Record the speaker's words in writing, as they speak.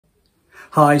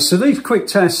Hi, so these quick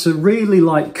tests are really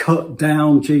like cut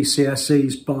down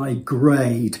GCSEs by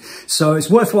grade. So it's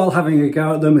worthwhile having a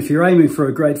go at them. If you're aiming for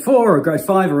a grade 4 or a grade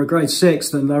 5 or a grade 6,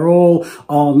 then they're all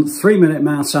on 3-Minute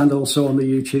Maths and also on the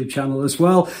YouTube channel as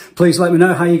well. Please let me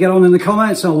know how you get on in the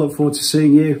comments. I'll look forward to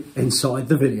seeing you inside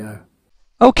the video.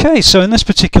 Okay, so in this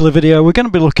particular video we're going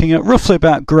to be looking at roughly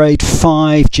about grade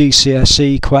 5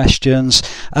 GCSE questions.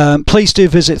 Please do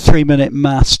visit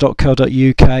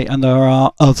 3minutemaths.co.uk and there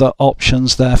are other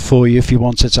options there for you if you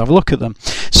wanted to have a look at them.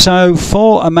 So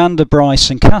for Amanda, Bryce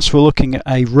and Cass, we're looking at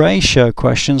a ratio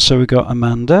question. So we've got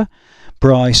Amanda,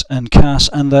 Bryce and Cass,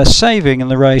 and they're saving in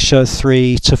the ratio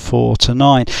 3 to 4 to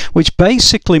 9, which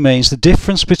basically means the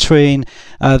difference between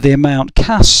the amount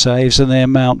Cass saves and the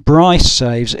amount Bryce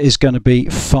saves is going to be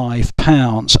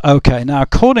 £5. Okay, now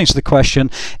according to the question,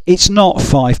 it's not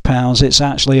 £5, it's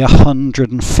actually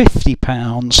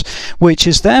 £150, which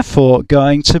is therefore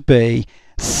going to be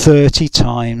 30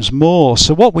 times more.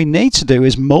 So what we need to do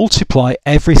is multiply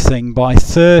everything by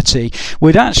 30,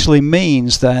 which actually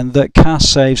means then that Cass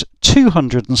saves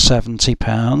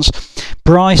 £270,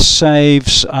 Bryce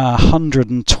saves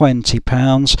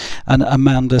 £120 and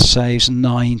Amanda saves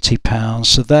 £90.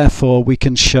 So therefore we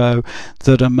can show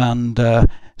that Amanda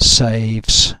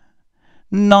saves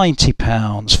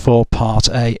 £90 for part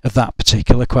A of that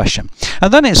particular question.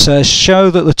 And then it says show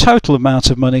that the total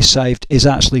amount of money saved is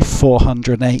actually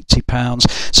 £480.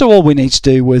 So all we need to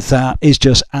do with that is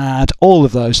just add all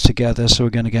of those together. So we're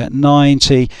going to get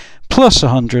 90 plus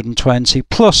 120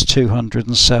 plus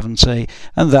 270,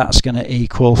 and that's going to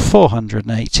equal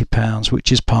 £480,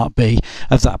 which is part B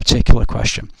of that particular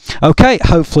question. Okay,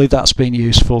 hopefully that's been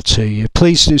useful to you.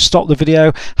 Please do stop the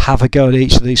video, have a go at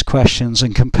each of these questions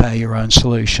and compare your own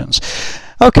solutions.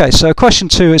 Okay, so question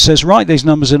 2, it says write these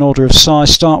numbers in order of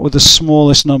size, start with the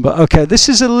smallest number. Okay, this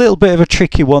is a little bit of a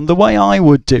tricky one. The way I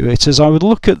would do it is I would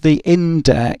look at the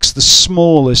index, the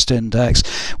smallest index,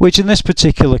 which in this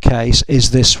particular case is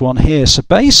this one here. So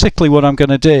basically what I'm going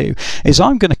to do is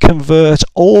I'm going to convert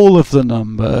all of the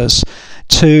numbers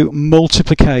to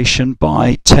multiplication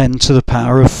by 10 to the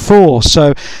power of 4.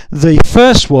 So the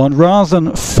first one, rather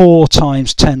than 4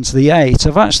 times 10 to the 8,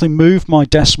 I've actually moved my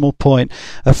decimal point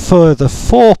a further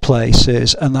 4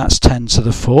 places, and that's 10 to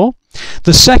the 4.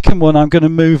 The second one, I'm going to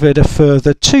move it a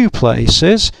further 2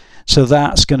 places, so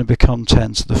that's going to become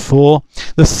 10 to the 4.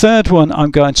 The third one,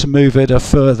 I'm going to move it a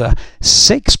further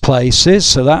 6 places,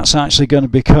 so that's actually going to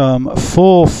become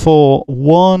 4, 4,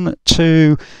 1,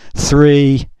 2,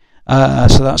 3,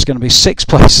 so that's going to be 6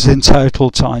 places in total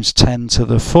times 10 to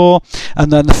the 4.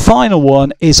 And then the final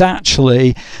one is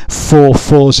actually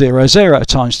 4400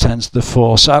 times 10 to the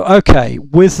 4. So okay,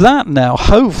 with that now,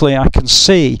 hopefully I can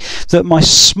see that my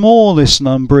smallest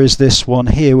number is this one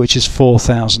here, which is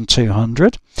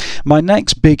 4,200. My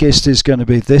next biggest is going to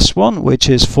be this one, which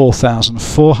is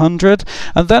 4,400,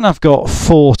 and then I've got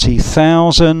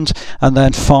 40,000, and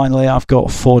then finally I've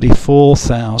got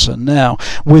 44,000. Now,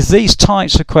 with these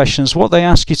types of questions, what they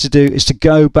ask you to do is to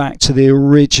go back to the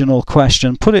original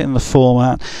question, put it in the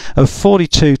format of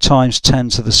 42 times 10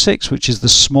 to the 6, which is the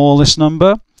smallest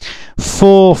number,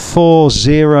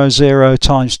 4400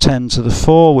 times 10 to the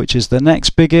 4, which is the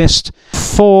next biggest,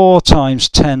 4 times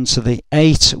 10 to the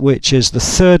 8, which is the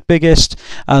third biggest,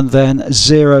 and then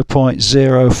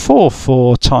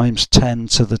 0.044 times 10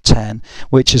 to the 10,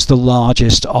 which is the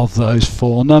largest of those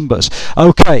 4 numbers.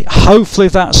 Okay, hopefully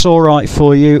that's all right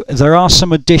for you. There are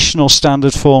some additional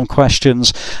standard form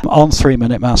questions on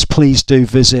 3-Minute Maths. Please do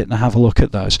visit and have a look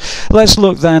at those. Let's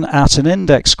look then at an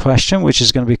index question, which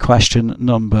is going to be question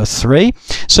number 3.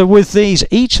 So with these,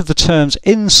 each of the terms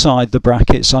inside the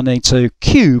brackets I need to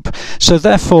cube. So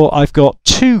therefore I've got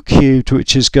 2 cubed,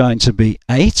 which is going to be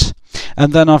 8.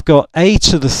 And then I've got a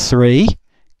to the 3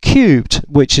 cubed,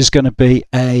 which is going to be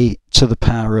a to the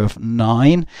power of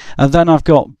 9. And then I've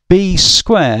got b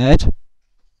squared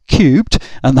cubed,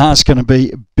 and that's going to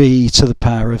be b to the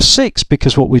power of 6,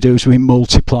 because what we do is we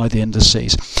multiply the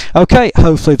indices. Okay,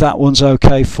 hopefully that one's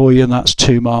okay for you, and that's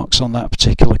 2 marks on that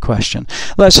particular question.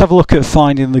 Let's have a look at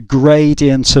finding the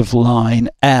gradient of line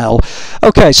L.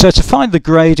 Okay, so to find the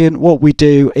gradient, what we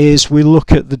do is we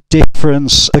look at the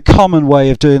difference. The common way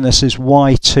of doing this is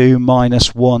y2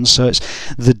 minus 1, so it's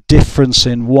the difference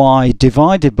in y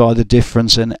divided by the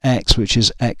difference in x, which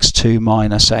is x2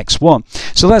 minus x1.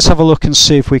 So let's have a look and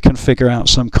see if we can figure out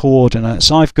some coordinates.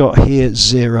 I've got here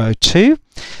 0, 2.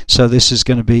 So this is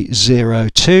going to be 0,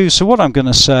 2. So what I'm going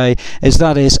to say is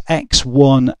that is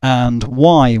x1 and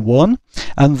y1.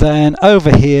 And then over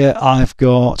here I've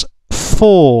got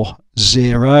 4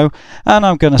 0, and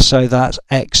I'm going to say that's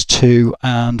x2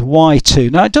 and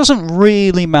y2. Now it doesn't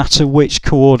really matter which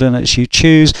coordinates you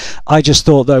choose, I just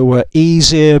thought they were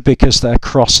easier because they're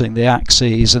crossing the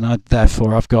axes, and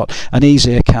therefore I've got an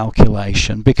easier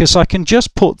calculation because I can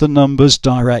just put the numbers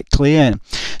directly in.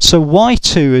 So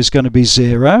y2 is going to be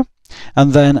 0,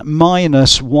 and then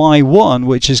minus y1,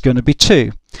 which is going to be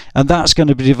 2, and that's going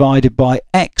to be divided by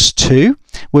x2,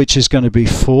 which is going to be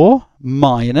 4,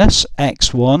 minus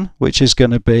x1, which is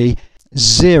going to be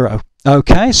 0.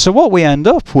 Okay, so what we end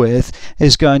up with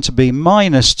is going to be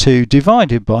minus 2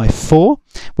 divided by 4,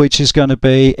 which is going to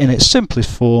be, in its simplest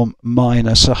form,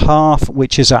 minus a half,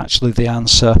 which is actually the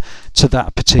answer to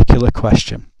that particular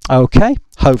question. Okay,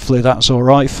 hopefully that's all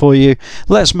right for you.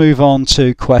 Let's move on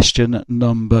to question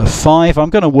number 5. I'm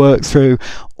going to work through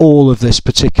all of this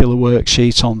particular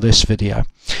worksheet on this video.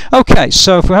 Okay,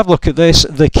 so if we have a look at this,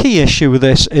 the key issue with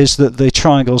this is that the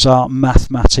triangles are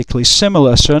mathematically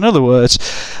similar. So in other words,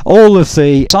 all of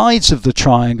the sides of the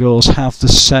triangles have the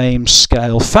same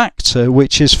scale factor,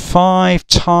 which is 5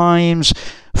 times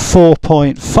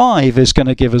 4.5 is going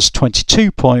to give us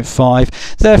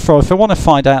 22.5. Therefore, if I want to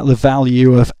find out the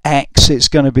value of x, it's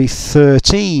going to be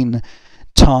 13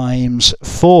 times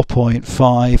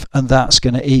 4.5, and that's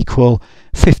going to equal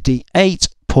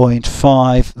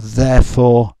 58.5.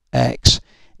 Therefore, x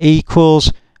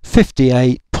equals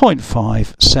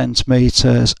 58.5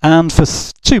 centimetres, and for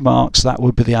 2 marks that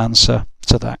would be the answer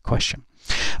to that question.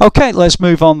 Okay, let's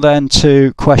move on then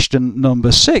to question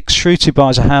number 6. Shruti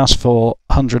buys a house for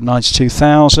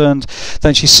 192,000.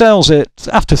 Then she sells it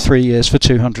after 3 years for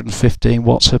 215.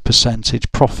 What's her percentage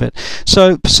profit?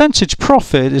 So percentage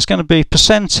profit is going to be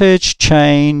percentage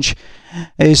change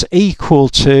is equal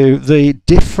to the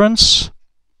difference,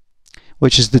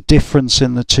 which is the difference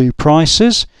in the two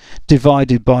prices,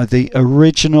 divided by the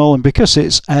original, and because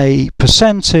it's a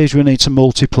percentage we need to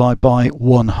multiply by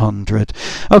 100.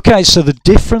 Okay, so the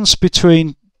difference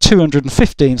between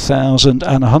 215,000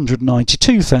 and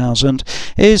 192,000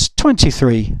 is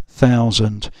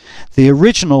 23,000. The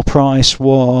original price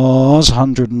was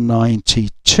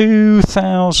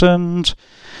 192,000.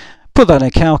 Put that in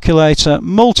a calculator,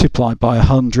 multiply by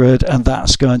 100, and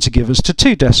that's going to give us to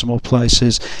 2 decimal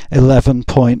places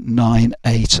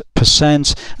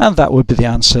 11.98%, and that would be the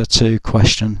answer to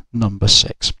question number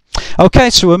 6. Okay,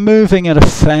 so we're moving at a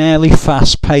fairly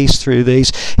fast pace through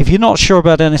these. If you're not sure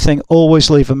about anything, always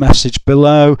leave a message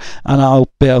below and I'll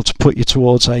be able to put you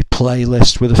towards a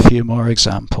playlist with a few more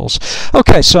examples.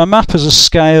 Okay, so a map has a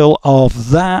scale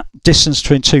of that. Distance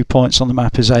between 2 points on the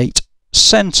map is 8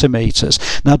 centimeters.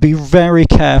 Now be very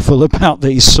careful about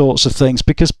these sorts of things,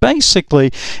 because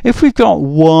basically if we've got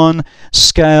one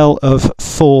scale of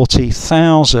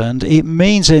 40,000, it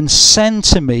means in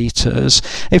centimeters,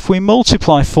 if we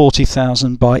multiply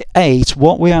 40,000 by 8,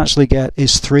 what we actually get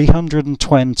is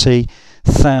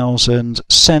 320,000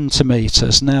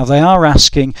 centimeters. Now they are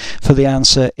asking for the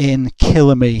answer in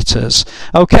kilometers.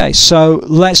 Okay, so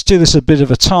let's do this a bit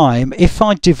of a time. If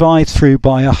I divide through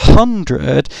by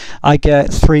 100, I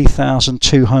get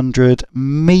 3,200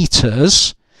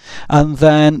 meters, and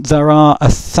then there are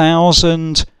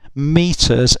 1,000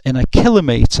 meters in a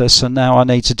kilometer, so now I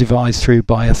need to divide through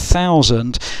by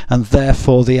 1,000, and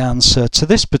therefore the answer to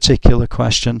this particular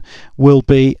question will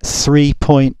be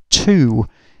 3.2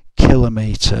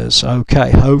 kilometers.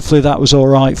 Okay, hopefully that was all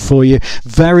right for you.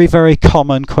 Very, very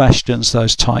common questions,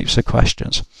 those types of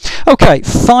questions. Okay,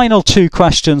 final 2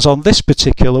 questions on this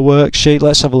particular worksheet.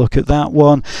 Let's have a look at that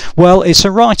one. Well, it's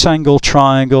a right angle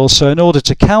triangle, so in order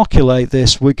to calculate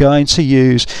this, we're going to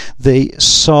use the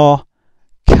sohcahtoa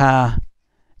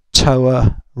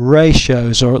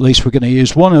ratios, or at least we're going to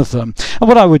use one of them. And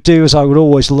what I would do is I would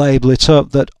always label it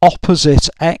up that opposite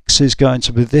x is going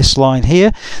to be this line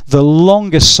here. The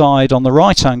longest side on the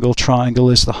right angle triangle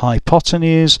is the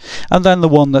hypotenuse, and then the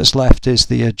one that's left is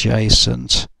the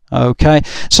adjacent. Okay,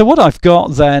 so what I've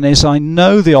got then is I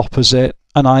know the opposite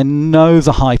and I know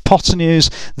the hypotenuse,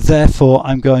 therefore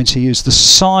I'm going to use the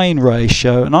sine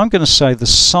ratio, and I'm going to say the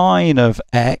sine of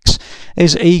x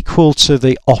is equal to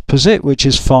the opposite, which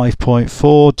is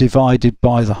 5.4, divided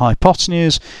by the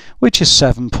hypotenuse, which is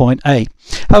 7.8.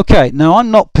 Okay, now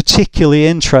I'm not particularly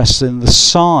interested in the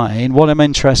sine. What I'm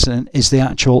interested in is the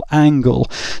actual angle.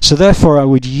 So therefore I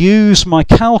would use my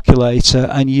calculator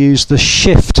and use the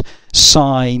shift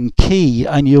sine key,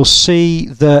 and you'll see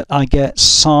that I get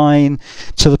sine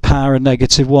to the power of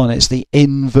 -1. It's the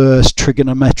inverse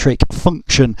trigonometric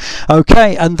function.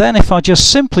 Okay, and then if I just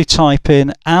simply type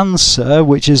in answer,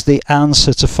 which is the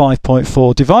answer to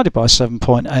 5.4 divided by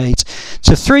 7.8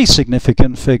 to 3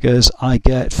 significant figures, I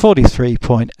get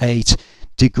 43.8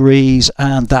 degrees,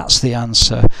 and that's the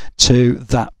answer to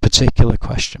that particular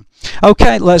question.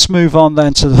 Okay, let's move on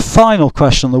then to the final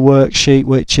question on the worksheet,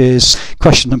 which is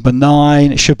question number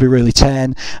 9. It should be really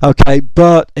 10, okay,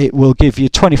 but it will give you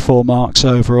 24 marks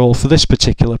overall for this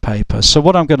particular paper. So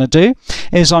what I'm going to do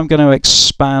is I'm going to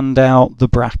expand out the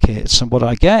brackets, and what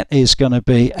I get is going to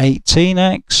be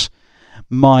 18x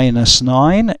minus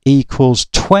 9 equals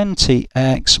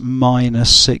 20x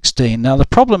minus 16. Now the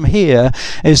problem here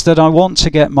is that I want to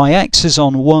get my x's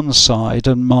on one side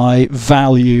and my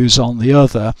values on the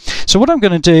other. So what I'm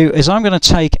going to do is I'm going to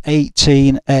take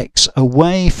 18x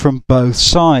away from both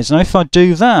sides. Now if I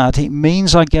do that, it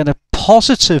means I get a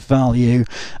positive value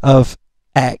of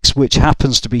x, which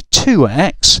happens to be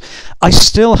 2x. I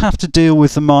still have to deal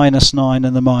with the minus 9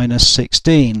 and the minus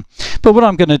 16. But what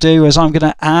I'm going to do is I'm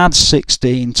going to add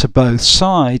 16 to both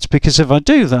sides, because if I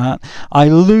do that, I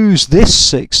lose this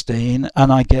 16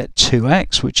 and I get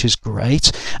 2x, which is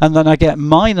great. And then I get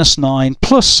minus 9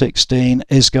 plus 16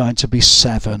 is going to be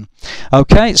 7.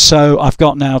 Okay, so I've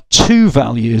got now two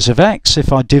values of x.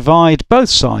 If I divide both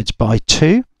sides by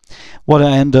 2, what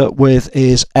I end up with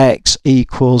is x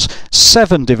equals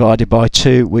 7 divided by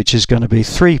 2, which is going to be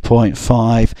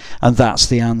 3.5, and that's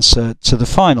the answer to the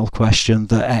final question,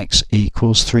 that x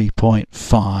equals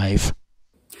 3.5.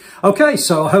 Okay,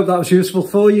 so I hope that was useful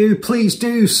for you. Please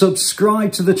do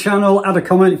subscribe to the channel, add a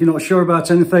comment if you're not sure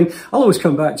about anything. I'll always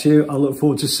come back to you. I look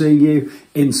forward to seeing you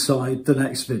inside the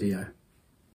next video.